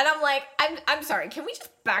deal, and I'm like, I'm sorry, can we just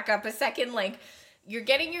back up a second? Like, you're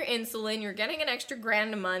getting your insulin, you're getting an extra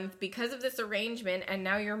 $1,000 a month because of this arrangement, and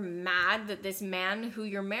now you're mad that this man who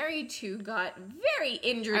you're married to got very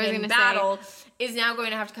injured in battle is now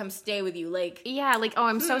going to have to come stay with you. Like, yeah, like, oh,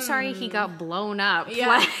 I'm so sorry he got blown up.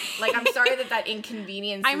 Yeah, like I'm sorry that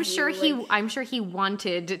inconvenience. I'm sure he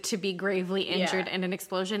wanted to be gravely injured in an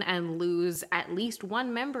explosion and lose at least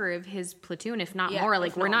one member of his platoon, if not more.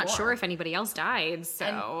 Like, we're not sure if anybody else died.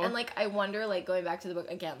 So, and like, I wonder, like, going back to the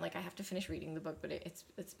book again, like, I have to finish reading the book, but it's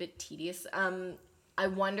a bit tedious. I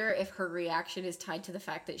wonder if her reaction is tied to the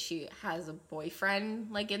fact that she has a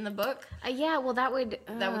boyfriend, like, in the book. Yeah, well, that would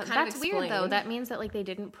kind of explain. That's weird, though. That means that, like, they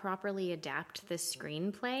didn't properly adapt the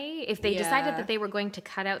screenplay. If they decided that they were going to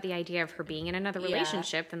cut out the idea of her being in another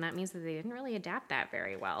relationship, then that means that they didn't really adapt that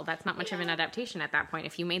very well. That's not much of an adaptation at that point.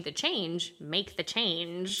 If you made the change, make the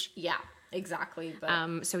change. Yeah. Exactly. But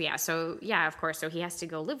of course. So he has to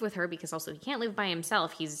go live with her because also he can't live by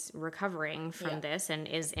himself. He's recovering from this and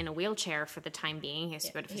is in a wheelchair for the time being. He has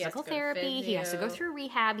to go to physical therapy. He has to go through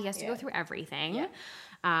rehab. He has to go through everything.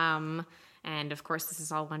 Yeah. And of course, this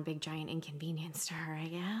is all one big giant inconvenience to her, I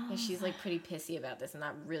guess. Yeah, she's like pretty pissy about this, and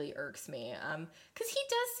that really irks me. Because he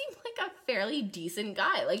does seem like a fairly decent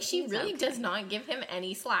guy. Like, she really does not give him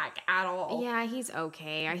any slack at all. Yeah, he's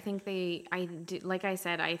okay. I think like I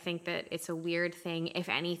said, I think that it's a weird thing. If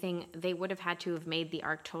anything, they would have had to have made the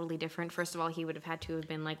arc totally different. First of all, he would have had to have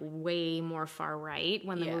been like way more far right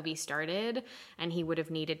when the movie started, and he would have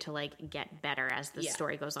needed to like get better as the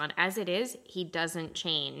story goes on. As it is, he doesn't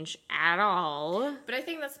change at all. But I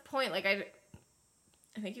think that's the point. Like, I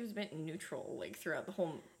think he was a bit neutral, like, throughout the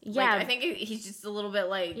whole... Yeah. Like, I think he's just a little bit,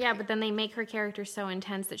 like... Yeah, but then they make her character so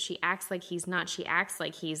intense that she acts like he's not. She acts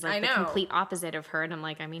like he's, like, the complete opposite of her. And I'm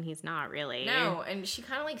like, I mean, he's not really. No, and she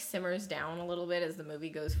kind of, like, simmers down a little bit as the movie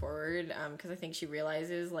goes forward. Because I think she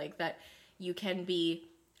realizes, like, that you can be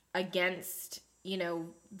against, you know,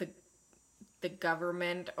 the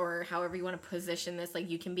government, or however you want to position this. Like,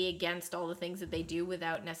 you can be against all the things that they do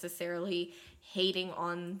without necessarily hating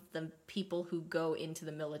on the people who go into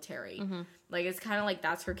the military. Mm-hmm. Like, it's kind of like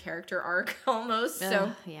that's her character arc almost.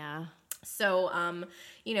 So yeah. So,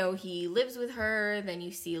 you know, he lives with her. Then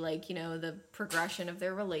you see, like, you know, the progression of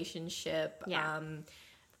their relationship. Yeah.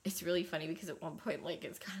 It's really funny because at one point, like,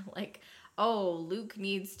 it's kind of like, oh, Luke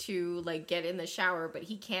needs to, like, get in the shower, but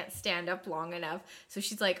he can't stand up long enough. So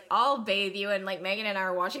she's like, I'll bathe you. And, like, Megan and I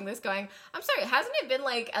are watching this going, I'm sorry, hasn't it been,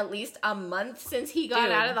 like, at least a month since he got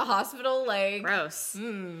out of the hospital? Like, gross.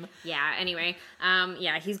 Yeah, anyway.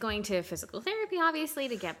 He's going to physical therapy, obviously,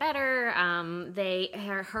 to get better.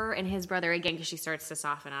 Her and his brother, again, because she starts to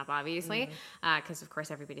soften up, obviously, because, of course,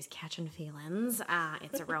 everybody's catching feelings.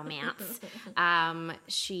 It's a romance.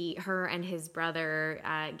 Her and his brother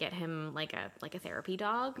get him, like a therapy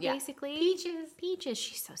dog, basically. Peaches.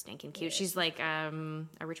 She's so stinking cute. She's like a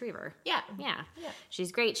retriever. Yeah.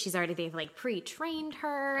 She's great. They've like pre-trained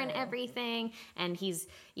her and everything. And he's,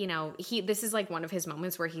 you know, this is like one of his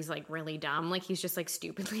moments where he's like really dumb. Like, he's just like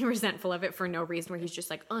stupidly resentful of it for no reason, where he's just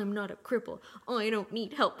like, I'm not a cripple. I don't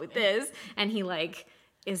need help with this. And he like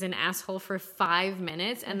is an asshole for 5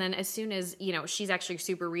 minutes, and then as soon as, you know, she's actually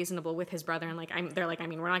super reasonable with his brother, and like they're like, I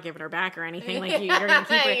mean, we're not giving her back or anything, like you're gonna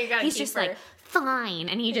keep her. He's just like, fine,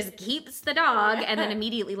 and he just keeps the dog, and then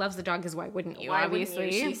immediately loves the dog, because why wouldn't you? Why obviously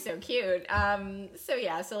wouldn't you? She's so cute.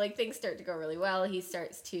 So like things start to go really well. He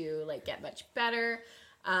starts to like get much better,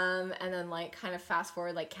 and then like kind of fast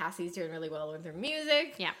forward, like Cassie's doing really well with her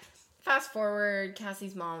music. Yeah. Fast forward,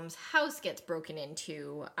 Cassie's mom's house gets broken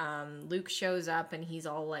into. Luke shows up, and he's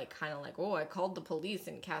all like, kind of like, oh, I called the police.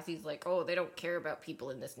 And Cassie's like, oh, they don't care about people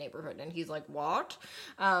in this neighborhood. And he's like, what?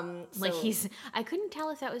 I couldn't tell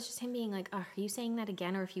if that was just him being like, oh, are you saying that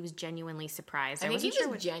again? Or if he was genuinely surprised. I think he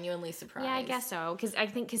was genuinely surprised. Yeah, I guess so.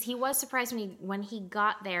 Because he was surprised when he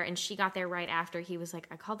got there, and she got there right after. He was like,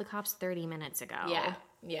 I called the cops 30 minutes ago.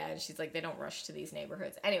 Yeah. And she's like, they don't rush to these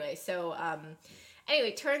neighborhoods. Anyway, so Anyway,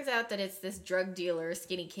 it turns out that it's this drug dealer,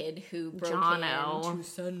 skinny kid, who broke Jono. in to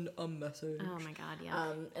send a message. Oh my god,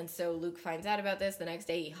 yeah. And so Luke finds out about this. The next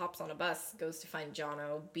day, he hops on a bus, goes to find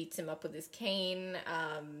Jono, beats him up with his cane.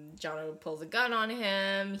 Jono pulls a gun on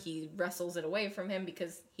him. He wrestles it away from him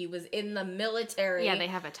because he was in the military. Yeah, they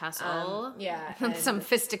have a tussle. Yeah. Some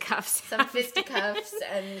fisticuffs. Some fisticuffs,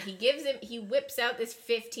 and he whips out this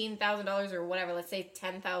 $15,000 or whatever, let's say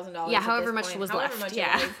 $10,000. Yeah, however much was left.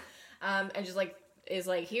 And just like, is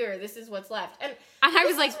like, here, this is what's left. And I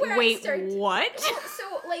was like, wait, what?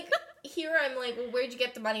 So, like, here I'm like, well, where'd you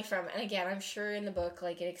get the money from? And again, I'm sure in the book,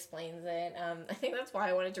 like, it explains it. I think that's why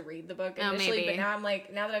I wanted to read the book initially, but now I'm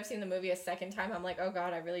like, now that I've seen the movie a second time, I'm like, oh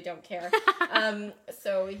god, I really don't care.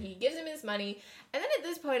 So he gives him his money, and then at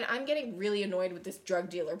this point, I'm getting really annoyed with this drug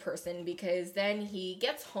dealer person, because then he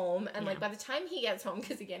gets home, and like, by the time he gets home,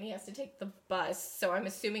 because again, he has to take the bus, so I'm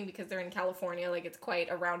assuming because they're in California, like, it's quite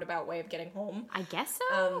a roundabout way of getting home. I guess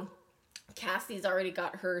so. Cassie's already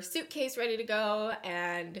got her suitcase ready to go,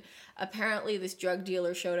 and apparently this drug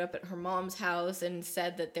dealer showed up at her mom's house and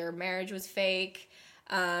said that their marriage was fake.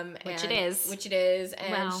 Which it is.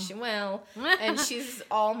 And and she's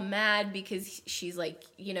all mad because she's like,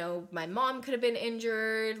 you know, my mom could have been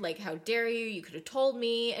injured. Like, how dare you? You could have told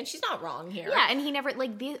me. And she's not wrong here. Yeah, and he never,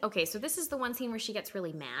 like, okay, so this is the one scene where she gets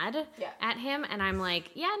really mad at him, and I'm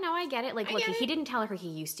like, yeah, no, I get it. Like, look, he didn't tell her he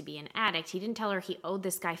used to be an addict. He didn't tell her he owed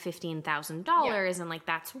this guy $15,000, and, like,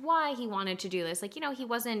 that's why he wanted to do this. Like, you know, he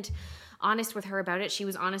wasn't honest with her about it. She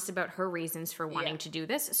was honest about her reasons for wanting to do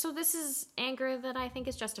this. So this is anger that I think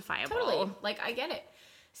is justifiable. Totally. Like, I get it.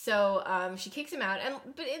 So she kicks him out,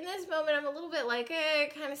 but in this moment I'm a little bit like,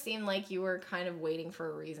 it kind of seemed like you were kind of waiting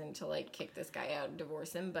for a reason to, like, kick this guy out and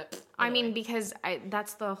divorce him, but anyway. I mean, because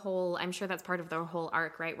that's the whole, I'm sure that's part of the whole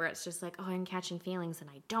arc, right, where it's just like, oh, I'm catching feelings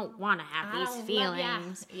and I don't want to have these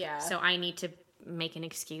feelings. Yeah. So I need to make an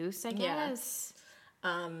excuse, I guess.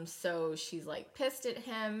 So she's, like, pissed at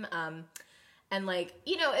him, and, like,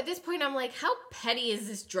 you know, at this point, I'm like, how petty is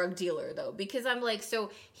this drug dealer, though? Because I'm like, so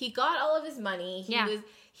he got all of his money.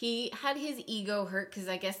 He had his ego hurt because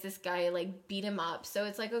I guess this guy, like, beat him up. So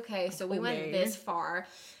it's like, okay, so we went this far.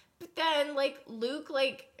 But then, like, Luke,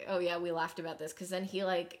 like, oh, yeah, we laughed about this because then he,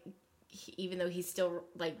 like, even though he's still,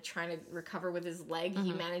 like, trying to recover with his leg,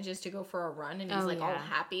 he manages to go for a run, and he's, all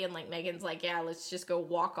happy, and, like, Megan's like, yeah, let's just go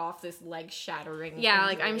walk off this leg-shattering Yeah,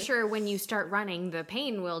 like, I'm sure when you start running, the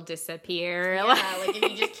pain will disappear. Yeah, like, if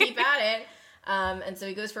you just keep at it. And so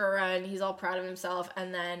he goes for a run, he's all proud of himself,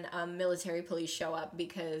 and then military police show up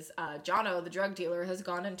because Jono, the drug dealer, has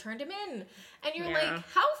gone and turned him in. And you're like,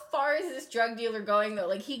 how far is this drug dealer going, though?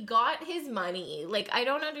 Like, he got his money. Like, I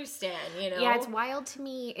don't understand, you know? Yeah, it's wild to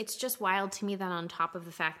me. It's just wild to me that on top of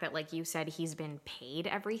the fact that, like you said, he's been paid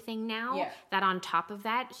everything now, that on top of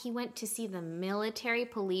that, he went to see the military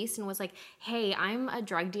police and was like, hey, I'm a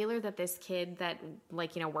drug dealer that this kid that,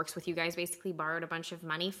 like, you know, works with you guys basically borrowed a bunch of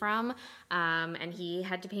money from, and he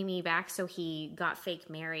had to pay me back, so he got fake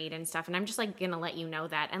married and stuff. And I'm just, like, gonna let you know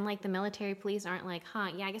that. And, like, the military police aren't like,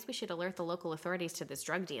 yeah, I guess we should alert the local authorities to this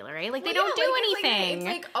drug dealer, right? Like, they don't do anything. It's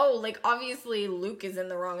like, oh, like, obviously Luke is in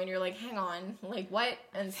the wrong, and you're like, hang on, like, what?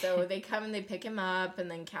 And so they come and they pick him up,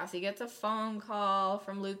 and then Cassie gets a phone call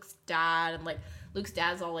from Luke's dad, and, like, Luke's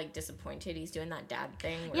dad's all, like, disappointed. He's doing that dad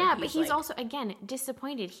thing. Yeah, but he's like, also, again,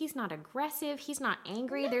 disappointed. He's not aggressive. He's not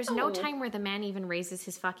angry. There's no time where the man even raises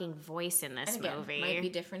his fucking voice in this movie. Might be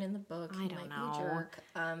different in the book. I don't know. Be a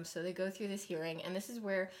jerk. So they go through this hearing, and this is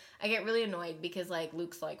where I get really annoyed because, like,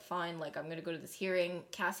 Luke's like, fine, like, I'm gonna go to this hearing.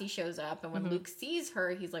 Cassie shows up, and when Luke sees her,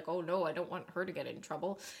 he's like, oh no, I don't want her to get in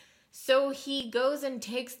trouble. So he goes and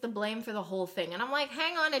takes the blame for the whole thing, and I'm like,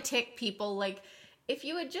 hang on a tick, people, like, if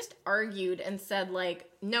you had just argued and said, like,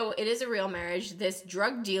 no, it is a real marriage, this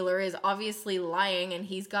drug dealer is obviously lying and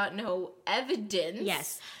he's got no evidence.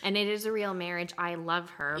 Yes, and it is a real marriage. I love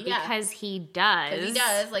her because he does. Because he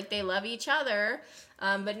does. Like, they love each other.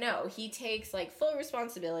 But no, he takes, like, full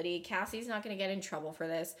responsibility. Cassie's not going to get in trouble for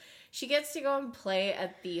this. She gets to go and play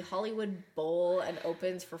at the Hollywood Bowl and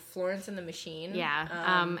opens for Florence and the Machine.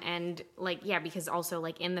 Yeah, and, like, yeah, because also,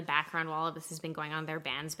 like, in the background while all of this has been going on, their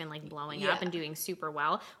band's been, like, blowing up and doing super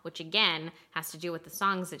well, which, again, has to do with the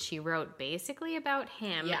songs that she wrote basically about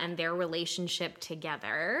him and their relationship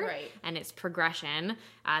together. Right. And its progression.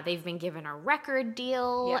 They've been given a record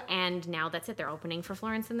deal, and now that's it. They're opening for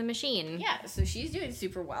Florence and the Machine. Yeah, so she's doing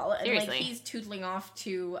super well. And, Seriously. like, he's tootling off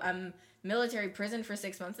to military prison for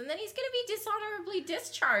 6 months, and then he's going to be dishonorably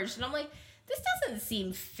discharged. And I'm like, this doesn't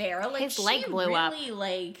seem fair. Like, his leg blew up.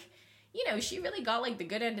 Like, you know, she really got like the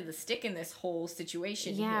good end of the stick in this whole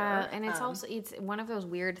situation. Yeah, here. and it's also it's one of those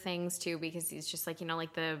weird things too, because it's just like, you know,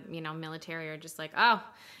 like the, you know, military are just like, oh,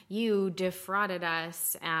 you defrauded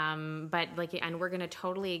us, but like, and we're gonna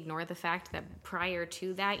totally ignore the fact that prior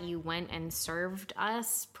to that you went and served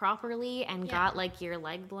us properly and got like your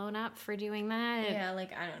leg blown up for doing that. Yeah,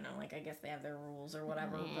 like I don't know, like I guess they have their rules or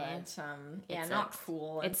whatever, but yeah, It not sucks.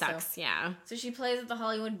 cool. It And sucks, yeah. So she plays at the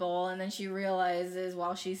Hollywood Bowl, and then she realizes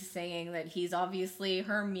while she's singing that he's obviously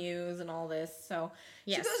her muse and all this. So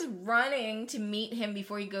she goes running to meet him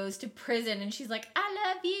before he goes to prison, and she's like, I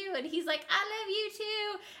love you. And he's like, I love you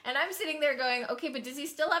too. And I'm sitting there going, okay, but does he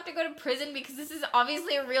still have to go to prison? Because this is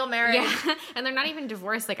obviously a real marriage. Yeah, and they're not even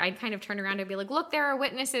divorced. Like, I'd kind of turn around and be like, look, there are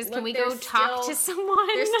witnesses. Can Look, we go they're talk still- to someone?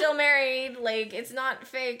 They're still married. Like, it's not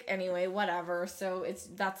fake. Anyway, whatever. So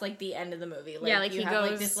that's like the end of the movie. Like, Yeah, like, you he have like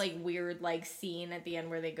goes- this like weird like scene at the end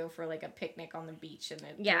where they go for like a picnic on the beach, and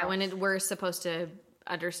We're supposed to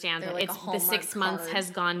understand They're that like a it's the Hallmark 6 months card. has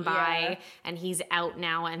gone by Yeah. and he's out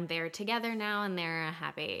now and they're together now and they're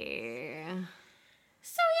happy.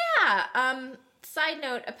 So yeah, side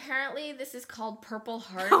note, apparently this is called Purple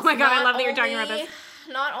Heart. Oh my God, I love that you're talking about this.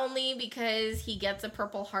 Not only because he gets a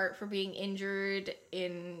Purple Heart for being injured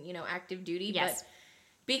in, you know, active duty, Yes. but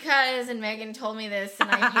because, and Megan told me this, and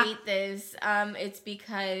I hate this, it's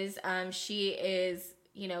because she is,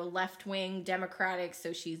 you know, left-wing Democratic,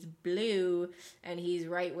 so she's blue, and he's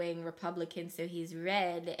right-wing Republican, so he's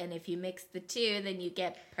red, and if you mix the two, then you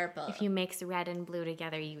get purple. If you mix red and blue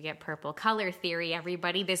together, you get purple. Color theory,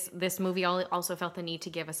 everybody. This movie also felt the need to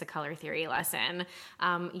give us a color theory lesson.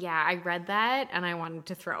 Yeah, I read that and I wanted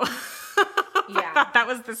to throw. I thought that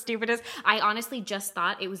was the stupidest. I honestly just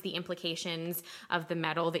thought it was the implications of the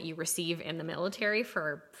medal that you receive in the military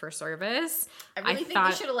for service. I really think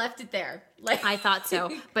they should have left it there. Like, I thought so.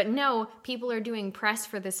 But no, people are doing press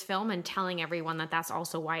for this film and telling everyone that that's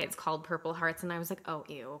also why it's called Purple Hearts. And I was like, oh,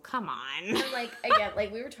 ew, come on. And like, again,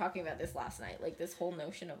 like we were talking about this last night, like this whole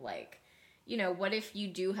notion of like, you know, what if you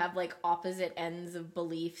do have like opposite ends of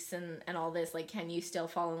beliefs and all this, like, can you still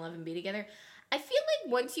fall in love and be together? I feel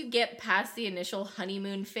like once you get past the initial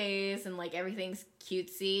honeymoon phase and like everything's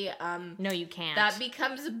cutesy, No, you can't. that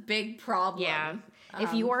becomes a big problem. Yeah.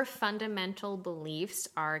 If your fundamental beliefs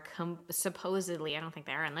are supposedly, I don't think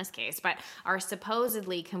they are in this case, but are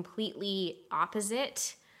supposedly completely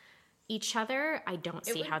opposite each other, I don't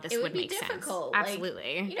see how this would be make difficult. sense.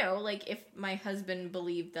 Absolutely. Like, you know, like if my husband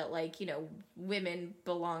believed that, like, you know, women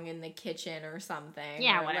belong in the kitchen or something.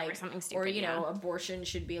 Yeah, or whatever, like, something stupid, or, you know, yeah. abortion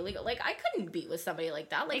should be illegal. Like, I couldn't be with somebody like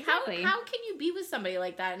that. Like, Exactly. how can you be with somebody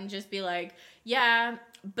like that and just be like, yeah,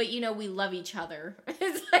 but, you know, we love each other.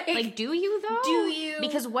 It's like, do you though? Do you?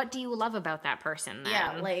 Because what do you love about that person then?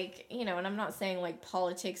 Yeah, like, you know, and I'm not saying, like,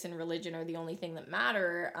 politics and religion are the only thing that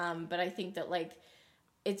matter, but I think that, like,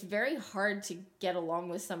 it's very hard to get along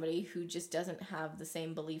with somebody who just doesn't have the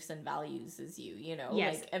same beliefs and values as you, you know?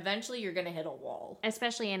 Yes. Like, eventually you're going to hit a wall.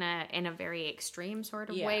 Especially in a very extreme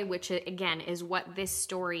sort of way, which again is what this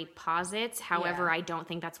story posits. However, Yeah. I don't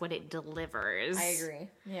think that's what it delivers. I agree.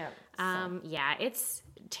 Yeah. Yeah, it's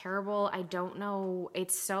terrible. I don't know.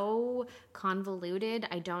 It's so convoluted.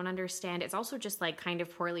 I don't understand. It's also just like kind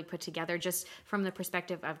of poorly put together, just from the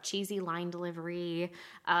perspective of cheesy line delivery,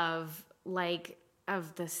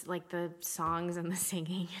 of this, like the songs and the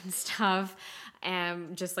singing and stuff,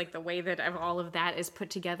 and just like the way that all of that is put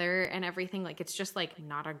together and everything. Like, it's just like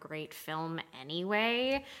not a great film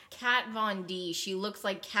anyway. Kat Von D. She looks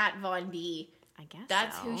like Kat Von D. I guess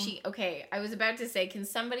That's so. who she... Okay, I was about to say, can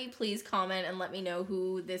somebody please comment and let me know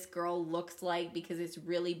who this girl looks like, because it's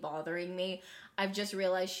really bothering me. I've just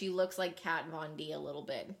realized she looks like Kat Von D a little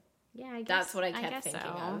bit. Yeah, I guess That's what I kept guess thinking so.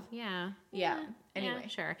 of. Yeah. Yeah. Anyway. Yeah,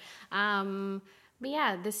 sure. But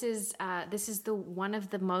yeah, this is the one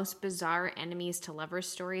of the most bizarre enemies to lovers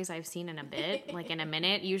stories I've seen in a bit, like in a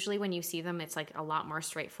minute. Usually when you see them, it's like a lot more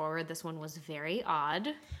straightforward. This one was very odd.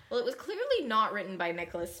 Well, it was clearly not written by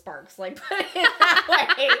Nicholas Sparks, like, put it that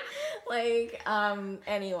way. Like,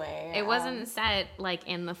 anyway. It wasn't set like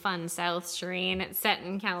in the fun South, Shireen. It's set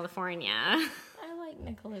in California. I like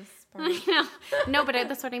Nicholas Sparks. No, but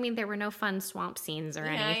that's what I mean. There were no fun swamp scenes or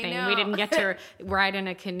Yeah, I anything. know. We didn't get to ride in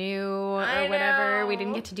a canoe or I whatever. We know.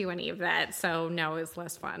 didn't get to do any of that. So no, it was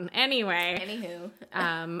less fun. Anyway.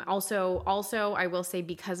 Anywho. Also, I will say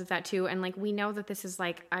because of that too, and like we know that this is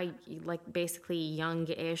like basically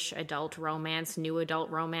young-ish adult romance, new adult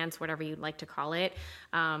romance, whatever you'd like to call it.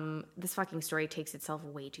 This fucking story takes itself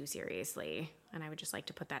way too seriously, and I would just like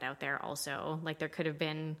to put that out there. Also, like there could have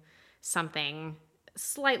been something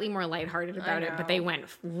slightly more lighthearted about it, but know. they went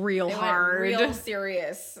real They hard. went real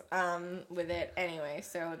serious with it anyway,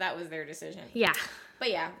 so that was their decision. Yeah. But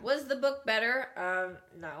yeah, was the book better?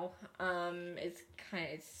 No.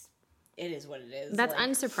 It is what it is. That's like,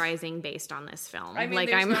 unsurprising based on this film. I mean, like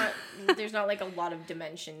there's not like a lot of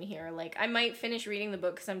dimension here. Like, I might finish reading the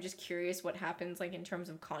book because I'm just curious what happens, like, in terms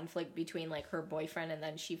of conflict between, like, her boyfriend and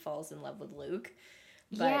then she falls in love with Luke.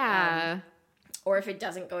 But, yeah. Or if it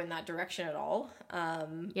doesn't go in that direction at all.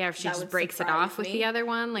 Yeah, if she that just would breaks it surprise off with me. the other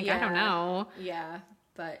one. Like, I don't Yeah. know. Yeah.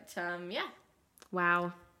 But, yeah.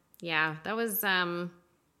 Wow. Yeah, that was kind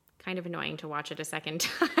of annoying to watch it a second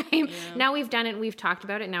time. Now we've done it, we've talked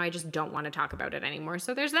about it. Now I just don't want to talk about it anymore.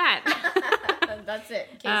 So there's that. That's it.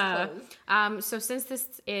 Case closed. So since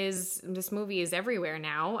this movie is everywhere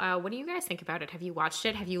now, what do you guys think about it? Have you watched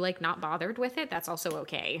it? Have you like not bothered with it? That's also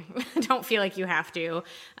okay. Don't feel like you have to.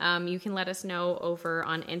 You can let us know over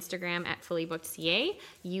on Instagram at fullybookedca.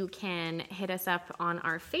 You can hit us up on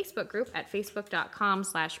our Facebook group at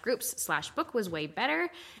facebook.com/groups/bookwaswaybetter.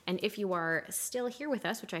 And if you are still here with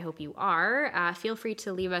us, which I hope you are, feel free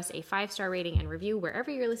to leave us a 5-star rating and review wherever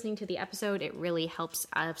you're listening to the episode. It really helps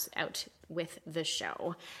us out with the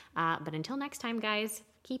show. But until next time, guys,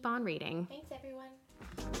 keep on reading. Thanks, everyone.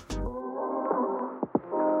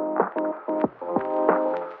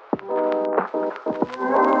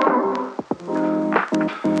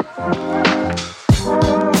 Thank you.